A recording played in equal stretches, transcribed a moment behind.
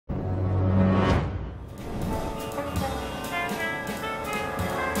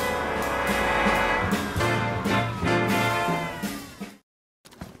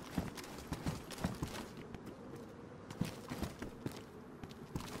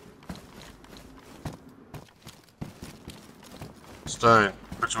Stone,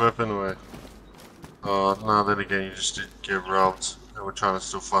 put your weapon away. Oh, no, then again, you just did get robbed. And we're trying to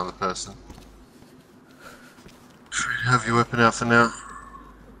still find the person. Have your weapon out for now.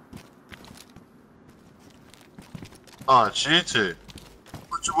 Oh, it's you two.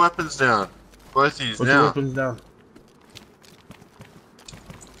 Put your weapons down. Both of you Put now. your weapons down.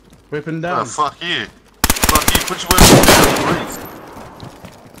 Weapon down. Oh, fuck you. Fuck you, put your weapons down, please.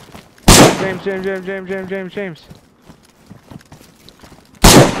 James.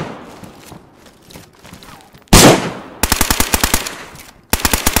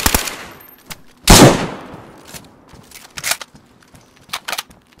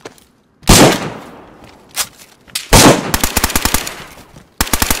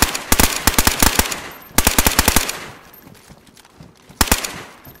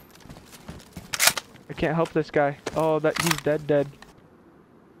 I can't help this guy. Oh, he's dead.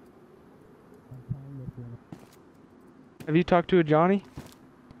 Have you talked to a Johnny?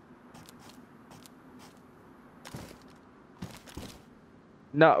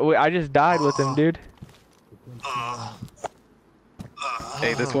 No, wait, I just died with him, dude.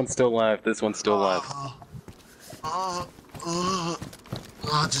 Hey, this one's still alive. This one's still alive.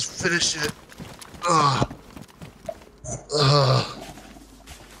 Just finish it.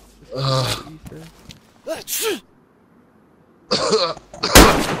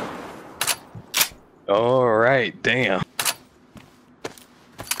 Alright, damn.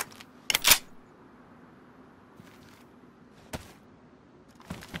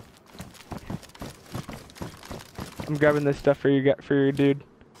 I'm grabbing this stuff for your dude.